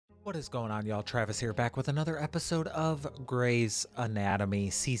What is going on, y'all? Travis here, back with another episode of Grey's Anatomy,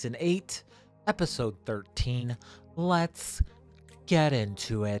 Season 8, Episode 13. Let's get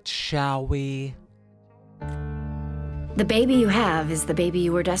into it, shall we? The baby you have is the baby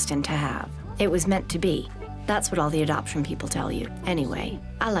you were destined to have. It was meant to be. That's what all the adoption people tell you. Anyway,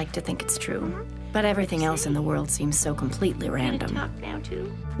 I like to think it's true. But everything else in the world seems so completely random.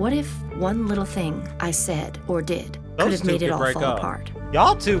 What if one little thing I said or did could have made it all fall apart?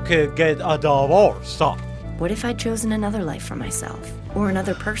 Y'all two could get a divorce. Stop. What if I'd chosen another life for myself? Or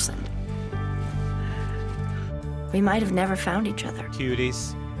another person? We might have never found each other.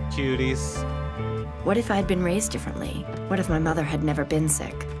 Cuties. Cuties. What if I'd been raised differently? What if my mother had never been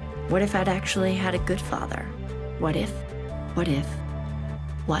sick? What if I'd actually had a good father? What if? What if?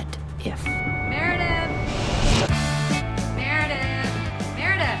 What if? Meredith! Meredith!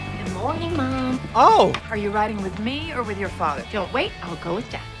 Meredith! Good morning, Mom. Oh! Are you riding with me or with your father? Don't wait, I'll go with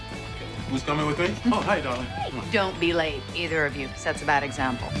Dad. Who's coming with me? Oh, hi, darling. Don't be late, either of you. Sets a bad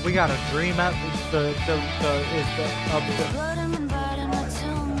example. We got a dream at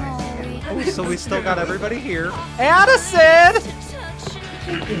Oh, so we still got everybody here. Addison!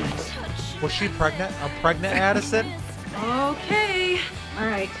 Was she pregnant? A pregnant Addison? Okay. All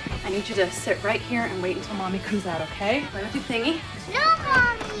right. I need you to sit right here and wait until Mommy comes out, okay? Play with your thingy. No,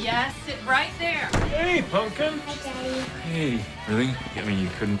 Mommy! Yes, sit right there. Hey, Pumpkin. Hi, Daddy. Hey, really? I mean, you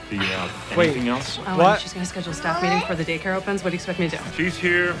couldn't be Wait. anything else? Oh, What? and she's going to schedule a staff meeting before the daycare opens. What do you expect me to do? She's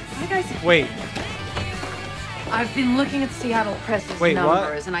here. Hi, guys. Wait. I've been looking at Seattle Press's Wait, what?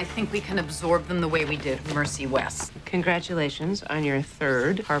 numbers, and I think we can absorb them the way we did Mercy West. Congratulations on your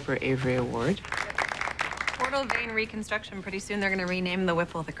third Harper Avery Award. Portal vein reconstruction. Pretty soon they're going to rename the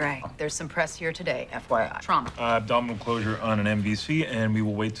Whipple the Gray. There's some press here today, FYI. Trauma. Abdominal closure on an MVC, and we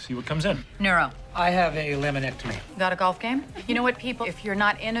will wait to see what comes in. Neuro. I have a laminectomy. Got a golf game? You know what, people? If you're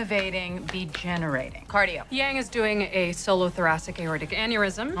not innovating, be generating. Cardio. Yang is doing a solo thoracic aortic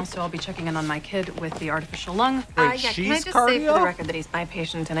aneurysm. Also, I'll be checking in on my kid with the artificial lung. Wait, Can I she's just say for the cardio? record that he's my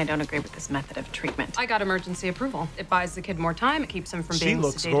patient and I don't agree with this method of treatment. I got emergency approval. It buys the kid more time. It keeps him from She being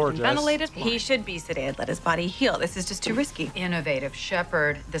looks sedated gorgeous. and ventilated. He should be sedated. Let his body heal. This is just too risky. Innovative.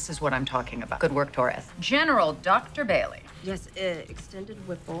 Shepherd. This is what I'm talking about. Good work, Torres. General Dr. Bailey. Yes, extended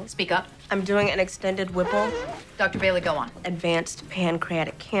Whipple. Speak up. I'm doing an extended Whipple. Dr. Bailey, go on. Advanced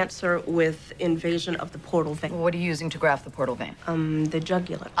pancreatic cancer with invasion of the portal vein. What are you using to graft the portal vein? The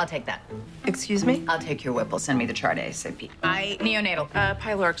jugular. I'll take that. Excuse me? I'll take your Whipple. Send me the chart ASAP. Neonatal.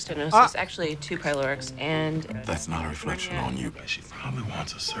 Pyloric stenosis. Actually, 2 pylorics and... That's not a reflection on you. She probably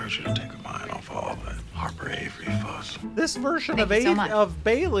wants a surgery to take her mind off all that Harper Avery fuss. This version Thank of you so much. of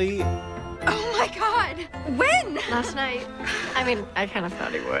Bailey. Oh my God! When? Last night. I mean, I kind of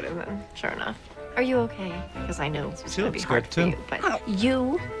thought he would, and then sure enough. Are you okay? Because I know it's She going to be looks hard good, for too. you, but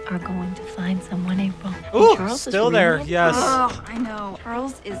you are going to find someone, April. Ooh, Charles is still there. really Yes. Oh, I know.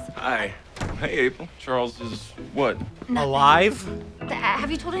 Charles is... Hi. Hey, April. Charles is what? Alive? Have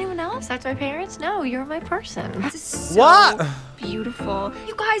you told anyone else? That's my parents? No, you're my person. This is so What? beautiful.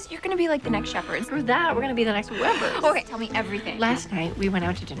 You guys, you're gonna be like the next shepherds. Screw that. We're going to be the next Webbers. Okay, tell me everything. Last night, we went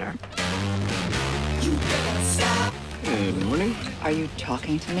out to dinner. Good morning. Are you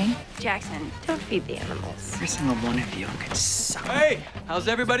talking to me? Jackson. Don't feed the animals. Every single one of you could suck. Hey, how's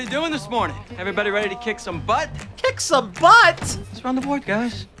everybody doing this morning? Everybody ready to kick some butt? Kick some butt! Let's run the board,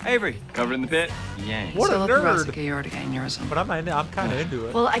 guys. Avery, covered in the pit. Yang. What a Solo nerd. thoracic aortic aneurysm. But I'm kind of into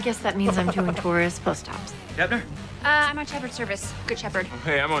it. Well, I guess that means I'm doing tourist post-ops. Kepner? I'm on Shepherd service. Good Shepherd.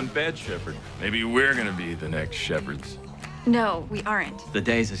 Hey, I'm on Bad Shepherd. Maybe we're gonna be the next shepherds. No, we aren't. The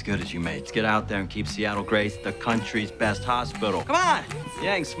day's as good as you made. Let's get out there and keep Seattle Grace the country's best hospital. Come on!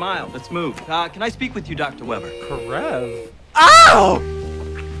 Yang, smile. Let's move. Can I speak with you, Dr. Weber? Karev. Ow!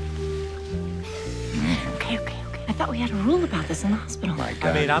 Okay. I thought we had a rule about this in the hospital. I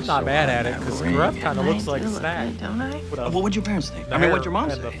mean, I'm not mad at it because Karev kind of looks like a snack. Don't I? What would your parents think? I mean, what'd your mom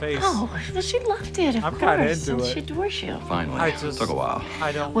and the say? face. Oh, she loved it, of I'm course. kinda into and it. She adores you. Finally. I just Took a while.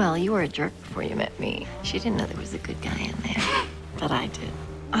 I don't. Well, you were a jerk before you met me. She didn't know there was a good guy in there. But I did.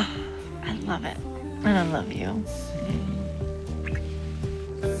 Oh, I love it. And I love you.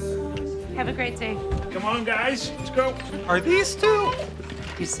 Have a great day. Come on, guys. Let's go. Are these two?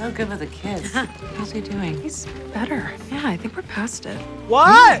 You're so good with the kids. How's he doing? He's better. Yeah, I think we're past it.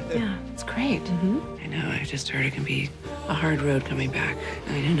 What? Yeah, it's great. I know. I just heard it can be a hard road coming back.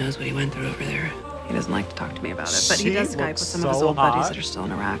 I mean, who knows what he went through over there. He doesn't like to talk to me about it, but he She does Skype with looks some of his so old buddies hot. that are still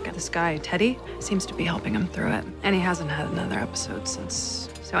in Iraq. And this guy, Teddy, seems to be helping him through it. And he hasn't had another episode since.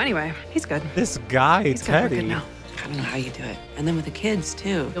 So anyway, he's good. This guy, He's good. We're Teddy. good now. I don't know how you do it. And then with the kids,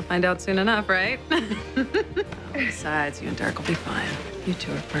 too. You'll find out soon enough, right? Besides, you and Derek will be fine. You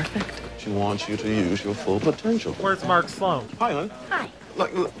two are perfect. She wants you to use your full potential. Where's Mark Sloan? Hyland, Hi.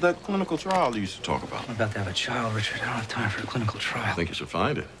 like that clinical trial you used to talk about. I'm about to have a child, Richard. I don't have time for a clinical I trial. think you should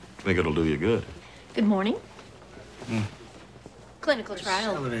find it. I think it'll do you good. Good morning. Clinical This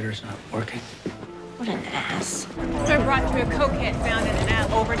trial. elevator's not working. What an ass. We're brought to a coke hit found in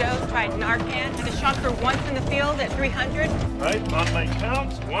an overdose. Tried Narcan. Had to shock her once in the field at 300. Right, on my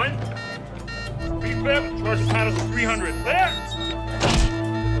counts. 1. Refib, charge the panels to 300. There!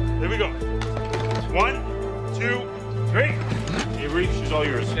 There we go. 1, 2, 3. Hey, Reef, she's all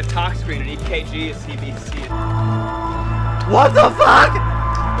yours. A tox screen, an EKG, a CBC. What the fuck?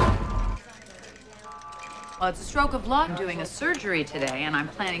 Well, it's a stroke of luck. I'm doing a surgery today, and I'm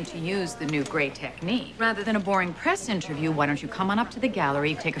planning to use the new Gray technique. Rather than a boring press interview, why don't you come on up to the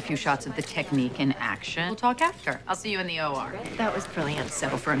gallery, take a few shots of the technique in action. We'll talk after. I'll see you in the OR. That was brilliant.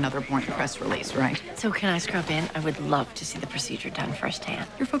 Settle for another boring press release, right? So can I scrub in? I would love to see the procedure done firsthand.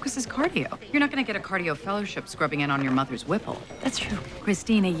 Your focus is cardio. You're not going to get a cardio fellowship scrubbing in on your mother's Whipple. That's true.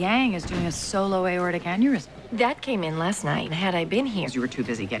 Christina Yang is doing a solo aortic aneurysm. That came in last night. Had I been here. Because you were too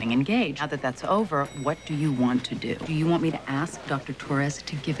busy getting engaged. Now that that's over, what do you want to do? Do you want me to ask Dr. Torres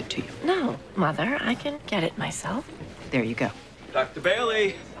to give it to you? No, Mother. I can get it myself. There you go. Dr.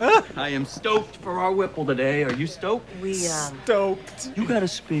 Bailey, I am stoked for our Whipple today. Are you stoked? Stoked. You gotta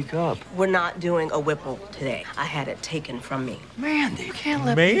speak up. We're not doing a Whipple today. I had it taken from me. Mandy, you can't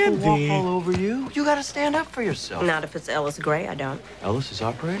let people walk all over you. You gotta stand up for yourself. Not if it's Ellis Gray, I don't. Ellis is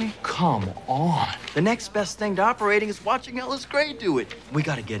operating? Come on. The next best thing to operating is watching Ellis Gray do it. We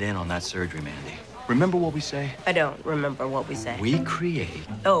gotta get in on that surgery, Mandy. Remember what we say? I don't remember what we say. We create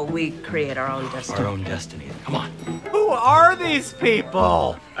We create our own destiny. our own destiny. Come on. Who are these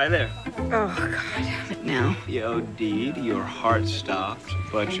people? Hi there. Oh, God. Now. You OD'd, your heart stopped,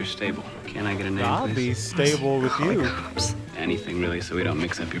 but you're stable. Can I get a name, I'll please? be stable with you. Anything, really, so we don't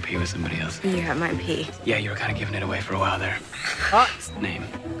mix up your pee with somebody else. You got my pee. Yeah, you were kind of giving it away for a while there. Name.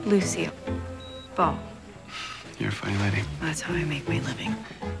 Lucille. Ball. You're a funny lady. That's how I make my living.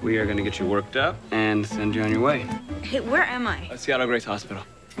 We are going to get you worked up and send you on your way. Hey, where am I? Seattle Grace Hospital.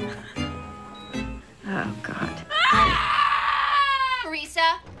 Oh, God.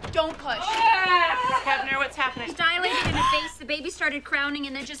 Teresa, don't push. Captain, what's happening? She's dilated in the face. The baby started crowning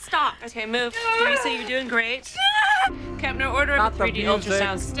and then just stopped. Okay, move. Teresa, you're doing great. Captain, order Not of the 3D music.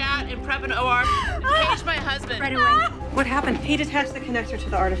 ultrasound. Stat and prep an OR. Engage my husband. Right away. What happened? He detached the connector to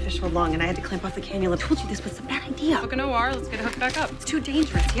the artificial lung, and I had to clamp off the cannula. I told you this was a bad idea. Book an OR. Let's get it hooked back up. It's too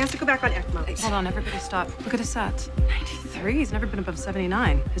dangerous. He has to go back on ECMO. Hold on, everybody stop. Look at his sats. 93. He's never been above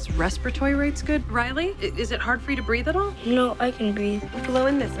 79. His respiratory rate's good. Riley, is it hard for you to breathe at all? No, I can breathe. Blow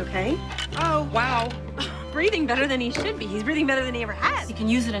in this, okay? Oh, wow. Breathing better than he should be. He's breathing better than he ever has. You can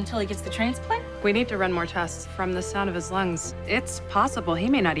use it until he gets the transplant? We need to run more tests. From the sound of his lungs, it's possible he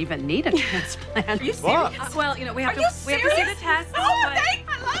may not even need a transplant. Are you serious? Well, you know, we have to see the tests. Oh, but... thanks.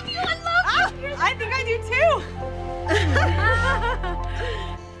 I love you. I love you. I think I do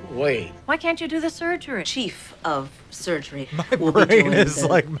too. Wait. Why can't you do the surgery? Chief of surgery. My will be brain doing is the-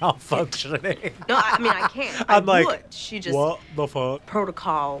 like malfunctioning. No, I mean I can't. I'm I like, would. She just what the fuck?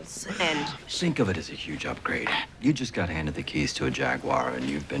 protocols and Think of it as a huge upgrade. You just got handed the keys to a Jaguar and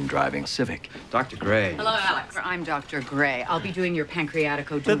you've been driving a Civic. Dr. Gray. Hello, Alex. I'm Dr. Gray. I'll be doing your Did this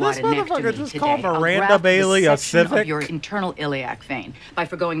pancreatico-duodenectomy motherfucker just today. call I'll Miranda graft the Bailey a section Civic? of your internal iliac vein. By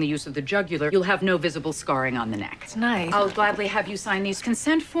forgoing the use of the jugular, you'll have no visible scarring on the neck. It's nice. I'll gladly have you sign these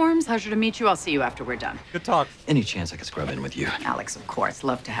consent forms. Pleasure to meet you. I'll see you after we're done. Good talk. Any chance I could scrub in with you? Alex, of course.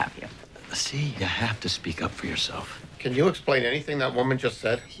 Love to have you. See, you have to speak up for yourself. Can you explain anything that woman just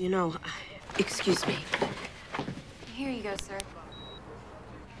said? you know, excuse me. Here you go, sir.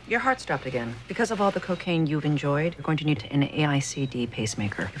 Your heart stopped again. Because of all the cocaine you've enjoyed, you're going to need an AICD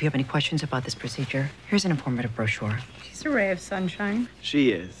pacemaker. If you have any questions about this procedure, here's an informative brochure. She's a ray of sunshine.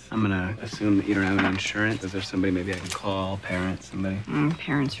 She is. I'm going to assume that you don't have any insurance. Is there somebody maybe I can call, parents, somebody?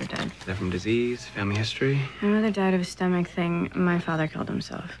 Parents are dead. Is that from disease, family history? My mother died of a stomach thing. My father killed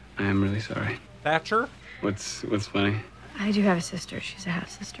himself. I am really sorry. Thatcher? What's funny? I do have a sister. She's a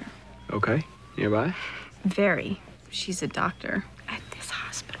half-sister. Okay. Nearby? Very. She's a doctor at this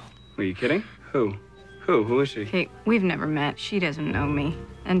hospital. Are you kidding? Who? Who is she? Kate, we've never met. She doesn't know me.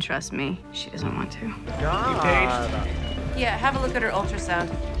 And trust me, she doesn't want to. God. Yeah, have a look at her ultrasound.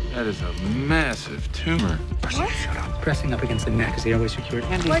 That is a massive tumor. Shut up. Pressing up against the neck is the airway secured.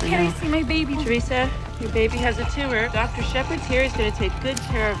 Why can't I see my baby? Teresa, your baby has a tumor. Dr. Shepard's here. He's going to take good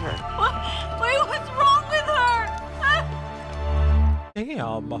care of her. Wait, what's wrong with her?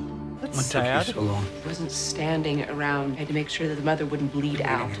 Damn. That's What sad. took you so long? I wasn't standing around. I had to make sure that the mother wouldn't bleed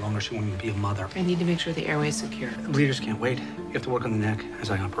out. Any longer, she wouldn't be a mother. I need to make sure the airway is secure. Bleeders can't wait. You have to work on the neck as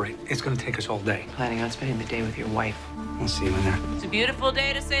I operate. It's gonna take us all day. Planning on spending the day with your wife. We'll see you in there. It's a beautiful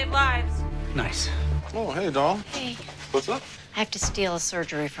day to save lives. Nice. Oh, hey, doll. Hey, What's up? I have to steal a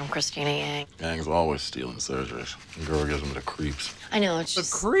surgery from Christina Yang. Gang's always stealing surgeries. The girl gives them the creeps. I know, it's The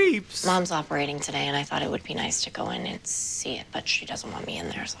just... creeps. Mom's operating today, and I thought it would be nice to go in and see it, but she doesn't want me in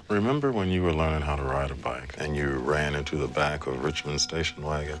there, so... Remember when you were learning how to ride a bike and you ran into the back of Richmond's station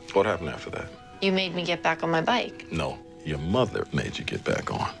wagon? What happened after that? You made me get back on my bike. No, your mother made you get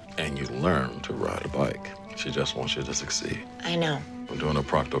back on, and you learned to ride a bike. She just wants you to succeed. I know. We're doing a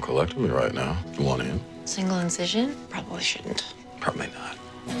proctocolectomy right now. You want in? Single incision? Probably shouldn't. Probably not.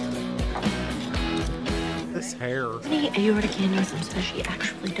 This hair. How many aortic aneurysms has she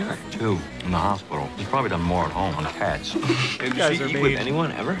actually done? 2 in the hospital. He's probably done more at home on cats. Did guys she are eat mean. with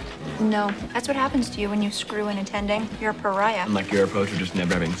anyone ever? No, that's what happens to you when you screw in attending. You're a pariah. Like your approach of just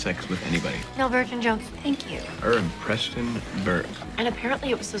never having sex with anybody. No virgin jokes. Thank you. Her and Preston Burke. And apparently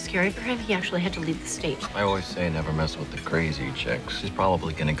it was so scary for him, he actually had to leave the state. I always say never mess with the crazy chicks. She's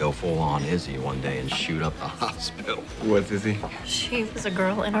probably gonna go full-on Izzy one day and shoot up the hospital. What's Izzy? She was a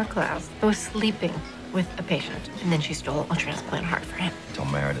girl in our class who was sleeping with a patient, and then she stole a transplant heart for him. Until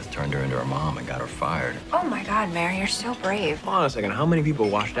Meredith turned her into her mom and got her fired. Oh my God, Mary, you're so brave. Hold on a second. How many people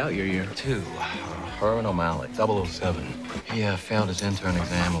washed out your year? 2. Her and O'Malley. 007. He failed his intern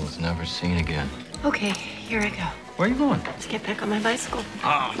exam and was never seen again. Okay, here I go. Where are you going? Let's get back on my bicycle.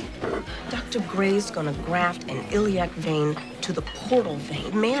 Dr. Gray's gonna graft an iliac vein to the portal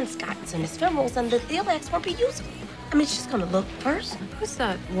vein. Man's got in his femorals, and the iliacs won't be usable. I mean, she's gonna look first. Who's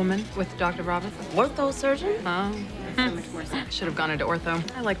that woman with Dr. Roberts? Ortho surgeon? Oh, so much more sense. Should have gone into ortho.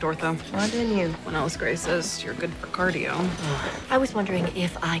 I liked ortho. Why didn't you? When Alice Gray says you're good for cardio. I was wondering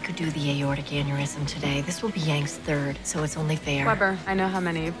if I could do the aortic aneurysm today. This will be Yang's 3rd, so it's only fair. Weber, I know how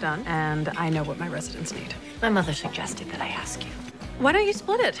many you've done, and I know what my residents need. My mother suggested that I ask you. Why don't you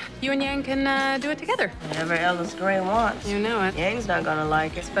split it? You and Yang can do it together. Whatever Alice Gray wants. You know it. Yang's not gonna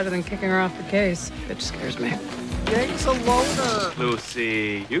like it. It's better than kicking her off the case. Bitch scares me. Yang's a loner.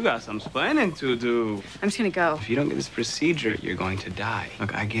 Lucy, you got some explaining to do. I'm just gonna go. If you don't get this procedure, you're going to die.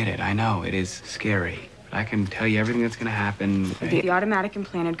 Look, I get it. I know it is scary. But I can tell you everything that's gonna happen. The automatic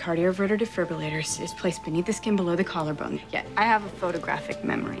implanted cardioverter defibrillator is placed beneath the skin below the collarbone. Yeah, I have a photographic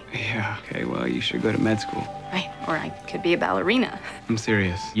memory. Yeah, okay, well, you should go to med school. Right, or I could be a ballerina. I'm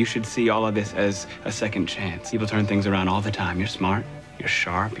serious. You should see all of this as a second chance. People turn things around all the time. You're smart, you're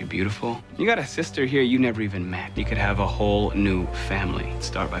sharp, you're beautiful. You got a sister here you never even met. You could have a whole new family.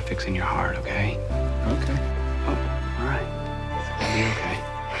 Start by fixing your heart, okay? Okay. Oh, all right. It'll be okay.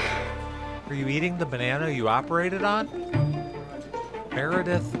 Are you eating the banana you operated on?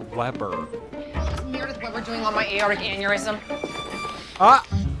 Meredith Weber. What's Meredith Weber doing on my aortic aneurysm? Ah!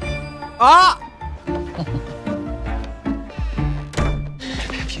 Ah!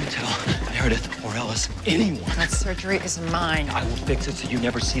 If you tell Meredith or Ellis, anyone, That surgery is mine. I will fix it so you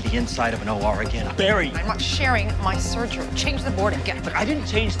never see the inside of an OR again. Barry! I'm not sharing my surgery. Change the board again. Look, I didn't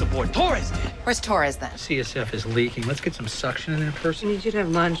change the board. Torres did. Where's Torres then? CSF is leaking. Let's get some suction in there first. I need you to have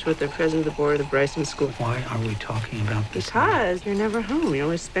lunch with the president of the board of the Bryson School. Why are we talking about this? Because you're never home. You're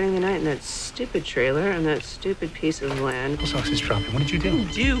always spending the night in that stupid trailer and that stupid piece of land. Pulse ox is dropping. What did you do?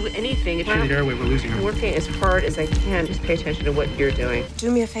 Do anything. Clear the airway. We're losing I'm her. working as hard as I can. Just pay attention to what you're doing. Do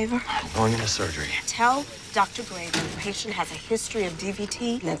me a favor. Going into surgery. Tell Dr. Gray that the patient has a history of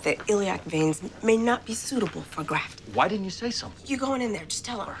DVT and that the iliac veins may not be suitable for graft. Why didn't you say something? You going in there, just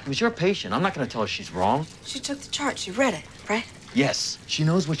tell her. It was your patient. I'm not going to tell her she's wrong. She took the chart, she read it, right? Yes, she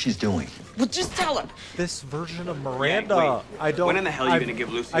knows what she's doing. Well, just tell her. This version of Miranda. Wait. I don't. When in the hell are you going to give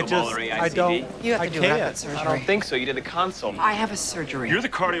Lucy a Muller AICD? I don't. You have to I do can't. rapid surgery. I don't think so. You did the consult. I have a surgery. You're the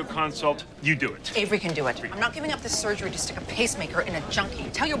cardio consult. You do it. Avery can do it. I'm not giving up this surgery to stick a pacemaker in a junkie.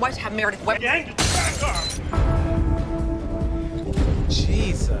 Tell your wife to have Meredith Weber. Gang, back off!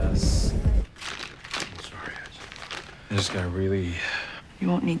 Jesus. I'm sorry. I just got really... You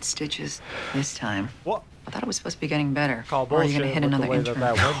won't need stitches this time. What? I thought it was supposed to be getting better. Call Or are you bullshit gonna hit with another the way intern?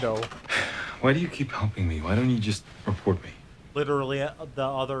 that window. Why do you keep helping me? Why don't you just report me? Literally, the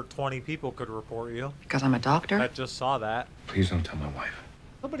other 20 people could report you. Because I'm a doctor? I just saw that. Please don't tell my wife.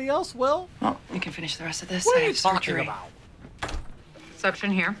 Somebody else will. Well, you can finish the rest of this. What I are you have talking surgery. about?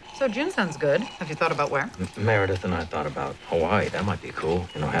 Suction here. So June sounds good. Have you thought about where? Meredith and I thought about Hawaii. That might be cool.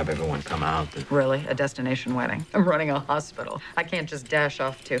 You know, have everyone come out. And... Really? A destination wedding? I'm running a hospital. I can't just dash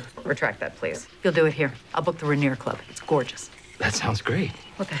off to. Retract that, please. You'll do it here. I'll book the Rainier Club. It's gorgeous. That sounds great.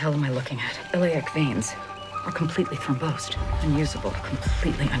 What the hell am I looking at? Iliac veins. are completely thrombosed. Unusable,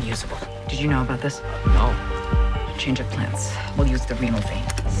 completely unusable. Did you know about this? No. Change of plans. We'll use the renal vein.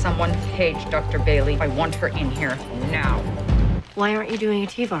 Someone page Dr. Bailey. I want her in here now. Why aren't you doing a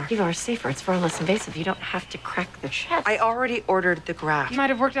TVAR? TVAR is safer. It's far less invasive. You don't have to crack the chest. I already ordered the graft. You might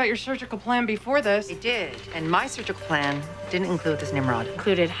have worked out your surgical plan before this. I did. And my surgical plan didn't include this Nimrod.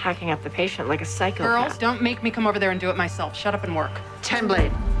 Included hacking up the patient like a psychopath. Girls, don't make me come over there and do it myself. Shut up and work. 10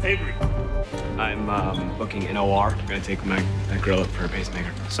 blade. Avery, I'm booking an OR. I'm gonna take that girl up for a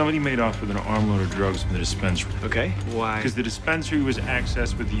pacemaker. somebody made off with an armload of drugs from the dispensary. Okay, why? Because the dispensary was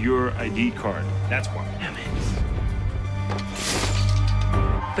accessed with your ID card. That's why. Damn it.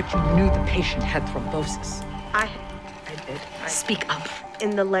 But you knew the patient had thrombosis. I did. Speak up.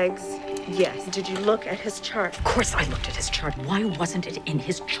 In the legs, yes. Did you look at his chart? Of course I looked at his chart. Why wasn't it in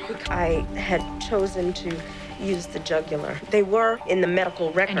his chart? I had chosen to use the jugular. They were in the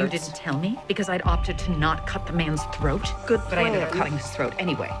medical records. And you didn't tell me? Because I'd opted to not cut the man's throat? Good But I ended up plan. cutting his throat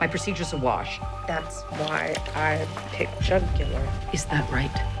anyway. My procedure's a wash. That's why I picked jugular. Is that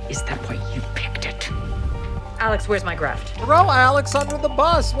right? Is that why you picked it? Alex, where's my graft? Throw Alex under the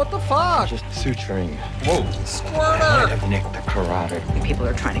bus. What the fuck? Just suturing. Whoa. Squirter. I might have nicked the carotid. People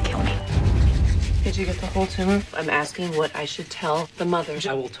are trying to kill me. Did you get the whole tumor? I'm asking what I should tell the mother.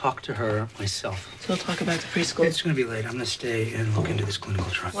 I will talk to her myself. So we'll talk about the preschool. It's going to be late. I'm going to stay and look into this clinical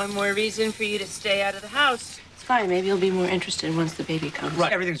trial. One more reason for you to stay out of the house. It's fine. Maybe you'll be more interested once the baby comes.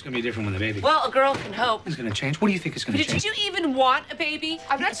 Right. Everything's going to be different when the baby. Well, a girl can hope. It's going to change. What do you think is going to change? Did you even want a baby?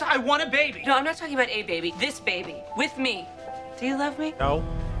 Yes, I want a baby. No, I'm not talking about a baby. This baby. With me. Do you love me? No.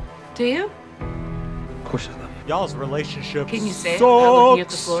 Do you? Of course I love you. Y'all's relationship Can you say it sucks. without looking at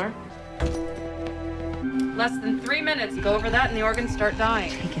the floor? Less than 3 minutes. Go over that and the organs start dying.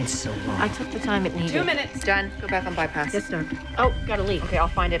 Taking so long. I took the time it needed. 2 minutes. Done. Go back on bypass. Yes, sir. Oh, got a leak. Okay, I'll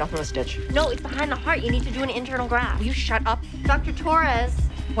find it. I'll throw a stitch. No, it's behind the heart. You need to do an internal graft. Will you shut up? Dr. Torres.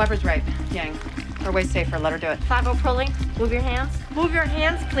 Weber's right. Yang. Her way safer. Let her do it. 5-O-proline. Move your hands. Move your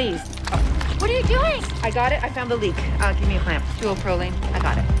hands, please. What are you doing? I got it. I found the leak. Give me a clamp. 2-O-proline. I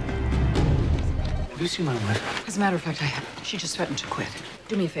got it. Have you seen my wife? As a matter of fact, I have. She just threatened to quit.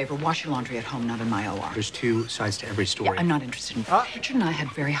 Do me a favor. Wash your laundry at home, not in my OR. There's two sides to every story. Yeah, I'm not interested in Richard and I had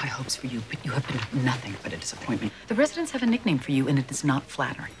very high hopes for you, but you have been nothing but a disappointment. The residents have a nickname for you, and it is not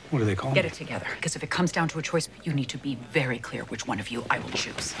flattering. What do they call Get me? it together, because if it comes down to a choice, you need to be very clear which one of you I will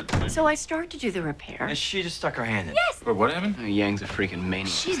choose. So I start to do the repair. And she just stuck her hand in. Yes! But what happened? Oh, Yang's a freaking maniac.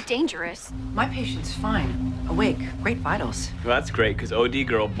 She's dangerous. My patient's fine, awake, great vitals. Well, that's great, because OD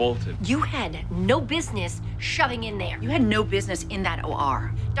girl bolted. You had no business shoving in there. You had no business in that OR.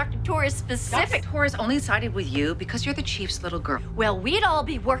 Dr. Torres specific. Dr. Torres only sided with you because you're the chief's little girl. Well, we'd all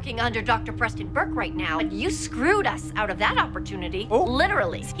be working under Dr. Preston Burke right now, but you screwed us out of that opportunity. Oh.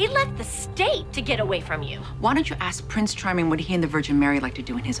 Literally. He left the state to get away from you. Why don't you ask Prince Charming what he and the Virgin Mary like to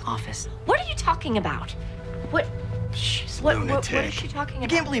do in his office? What are you talking about? What? She's What lunatic. is she talking You about?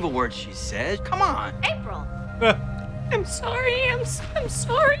 can't believe a word she said. Come on. April. I'm sorry. I'm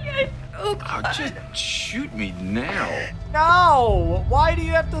sorry. Oh, Oh, just shoot me now. No! Why do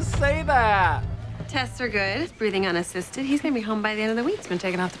you have to say that? Tests are good. He's breathing unassisted. He's gonna be home by the end of the week. He's been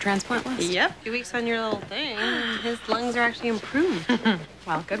taken off the transplant list. Yep. 2 weeks on your little thing. His lungs are actually improved.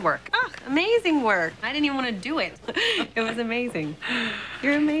 Well, good work. Oh, amazing work. I didn't even want to do it. It was amazing.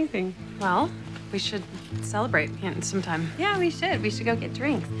 You're amazing. Well, we should celebrate sometime. Yeah, we should. We should go get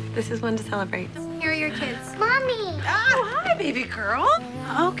drinks. This is one to celebrate. Here are your kids. Mommy! Oh, hi, baby girl.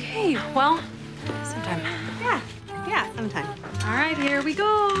 Okay, well, sometime. Yeah, sometime. All right, here we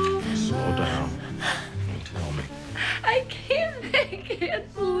go. Slow down. And tell me. I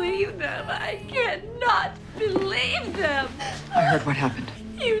can't believe them. I cannot believe them. I heard what happened.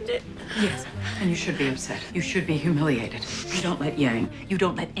 You did. Yes, and you should be upset. You should be humiliated. You don't let you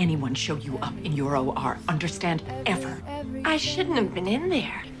don't let anyone show you up in your OR. Understand? Ever. I shouldn't have been in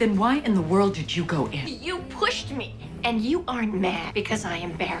there. Then why in the world did you go in? You pushed me. And you aren't mad because I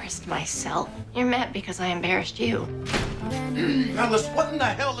embarrassed myself. You're mad because I embarrassed you. Alice, what in the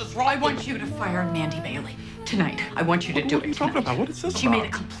hell is wrong? I want you to fire Mandy Bailey tonight. I want you to do it. What are you talking about? What is this She about? made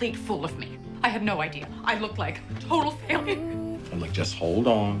a complete fool of me. I had no idea. I looked like a total failure. Look, just hold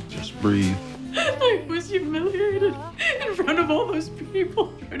on. Just breathe. I was humiliated in front of all those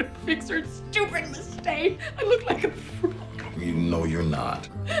people trying to fix her stupid mistake. I looked like a fraud. You know you're not.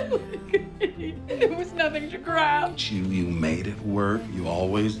 There was nothing to grab. You made it work. You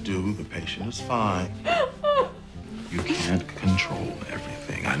always do. The patient is fine. You can't control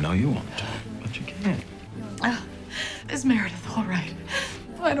everything. I know you want to, but you can't. Is Meredith all right?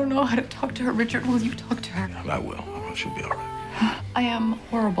 I don't know how to talk to her. Richard, will you talk to her? I will. She'll be all right. I am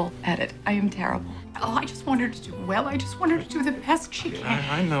horrible at it. I am terrible. Oh, I just want her to do well. I just want her to do the best she can.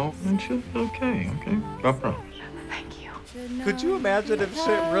 I know, and she'll be okay, okay? I promise. Thank you. Could you imagine if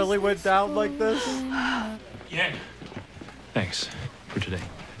shit really went down like this? Yeah. Thanks for today.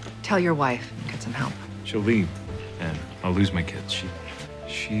 Tell your wife. Get some help. She'll leave, and I'll lose my kids.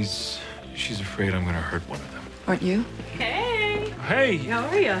 She's afraid I'm gonna hurt one of them. Aren't you? Hey. Hey. How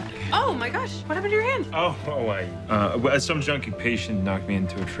are you? Oh my gosh, what happened to your hand? Some junkie patient knocked me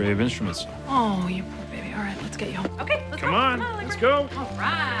into a tray of instruments. Oh, you poor baby. All right, let's get you home. Okay, let's Come go. on, let's go. All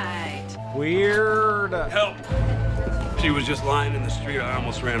right. Weird. Help! She was just lying in the street. I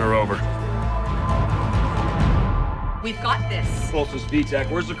almost ran her over. We've got this. Closest VTech.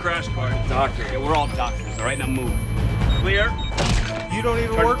 Where's the crash cart? Doctor. Yeah, we're all doctors. All right, now move. Clear. You don't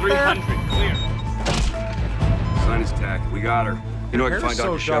even Charge work there? 300. Clear. Sinus attack. We got her. You know I can Hair's find so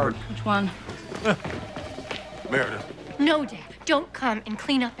Dr. Shepard. Which one? Meredith. No, Dad. Don't come and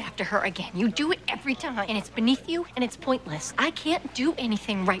clean up after her again. You do it every time, and it's beneath you, and it's pointless. I can't do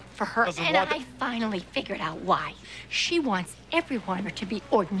anything right for her, and I finally figured out why. She wants everyone to be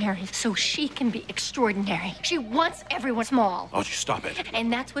ordinary so she can be extraordinary. She wants everyone small. Oh, just stop it.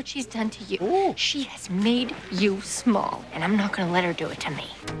 And that's what she's done to you. She has made you small, and I'm not gonna let her do it to me.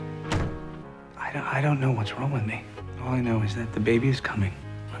 I don't know what's wrong with me. All I know is that the baby is coming,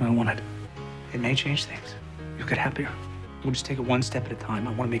 and I want it. It may change things. You'll get happier. We'll just take it one step at a time.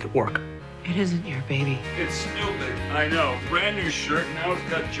 I want to make it work. It isn't your baby. It's stupid. I know. Brand new shirt, now it's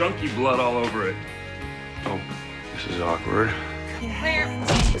got junkie blood all over it. Oh, this is awkward. Clear.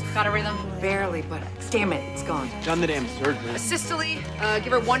 Got a rhythm? Barely, but damn it, it's gone. Done the damn surgery. Systole,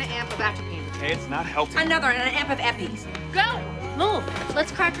 give her 1 amp of atropine. Hey, it's not helping. Another, and an amp of epi. Go! Move.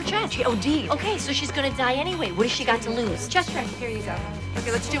 Let's crack her chest. She OD'd. Okay, so she's gonna die anyway. What has she got to lose? Chest rest. Here you go.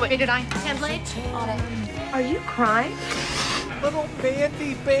 Okay, let's do it. 8 to 9. 10 blades. On it. Are you crying? Little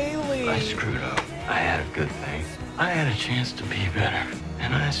Mandy Bailey. I screwed up. I had a good thing. I had a chance to be better,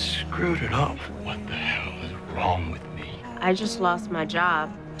 and I screwed it up. What the hell is wrong with me? I just lost my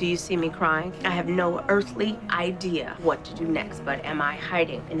job. Do you see me crying? I have no earthly idea what to do next, but am I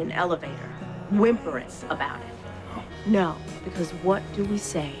hiding in an elevator, whimpering about it? No, because what do we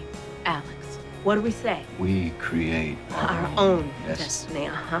say, Alex? What do we say? We create Our own Yes. destiny,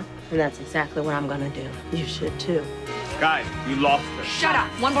 uh-huh. And that's exactly what I'm gonna do. You should too. Guys, you lost her. Shut up.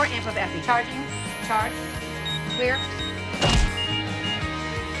 1 more amp of epi. Charging. Charge. Clear.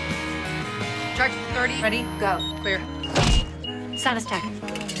 Charge 30. Ready? Go. Clear. Sinus tech.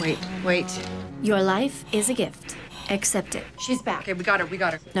 Wait. Your life is a gift. Accept it. She's back. Okay, we got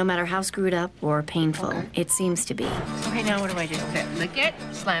her. No matter how screwed up or painful it seems to be. Okay, now what do I do? Okay, lick it,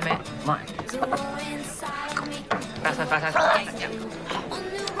 slam it, line. Fast.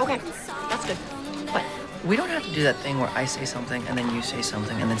 Okay, that's good. But We don't have to do that thing where I say something and then you say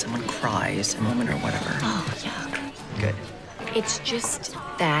something and then someone cries a moment or whatever. oh, yeah. Good. It's just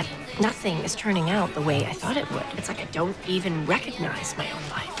that nothing is turning out the way I thought it would. It's like I don't even recognize my own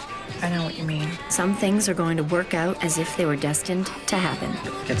life. I know what you mean. Some things are going to work out as if they were destined to happen.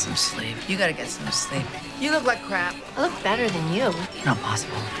 Get some sleep. You gotta get some sleep. You look like crap. I look better than you. Not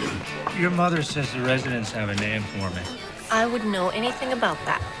possible. Your mother says the residents have a name for me. I wouldn't know anything about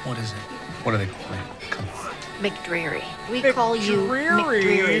that. What is it? What do they call it? Come on. McDreary. We call you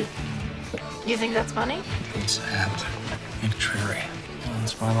McDreary. You think that's funny? It's apt. McDreary. Well,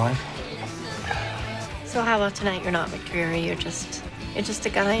 that's my life. So how about tonight you're not McDreary, you're just a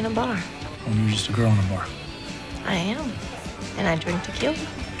guy in a bar. Well, you're just a girl in a bar. I am. And I drink tequila.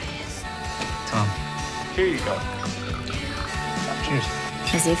 Tom. Here you go. Cheers.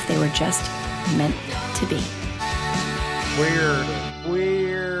 As if they were just meant to be.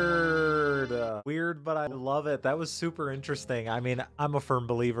 Weird, but I love it. That was super interesting. I mean, I'm a firm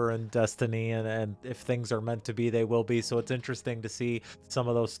believer in destiny, and if things are meant to be, they will be. So it's interesting to see some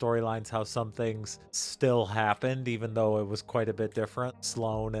of those storylines, how some things still happened, even though it was quite a bit different.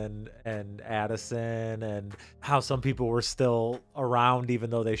 Sloan and Addison, and how some people were still around, even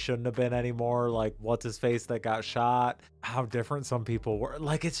though they shouldn't have been anymore. Like, what's his face that got shot? How different some people were.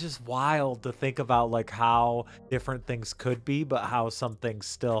 Like, it's just wild to think about, like, how different things could be, but how some things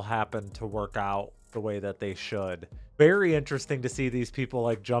still happen to work out the way that they should. Very interesting to see these people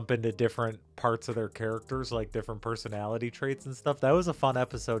like jump into different parts of their characters, like different personality traits and stuff. That was a fun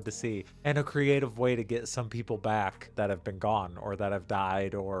episode to see, and a creative way to get some people back that have been gone or that have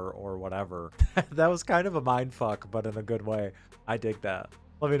died or whatever. That was kind of a mind fuck, but in a good way. I dig that.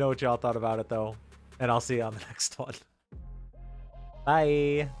 Let me know what y'all thought about it though, and I'll see you on the next one.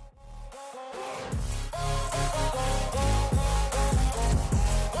 Bye.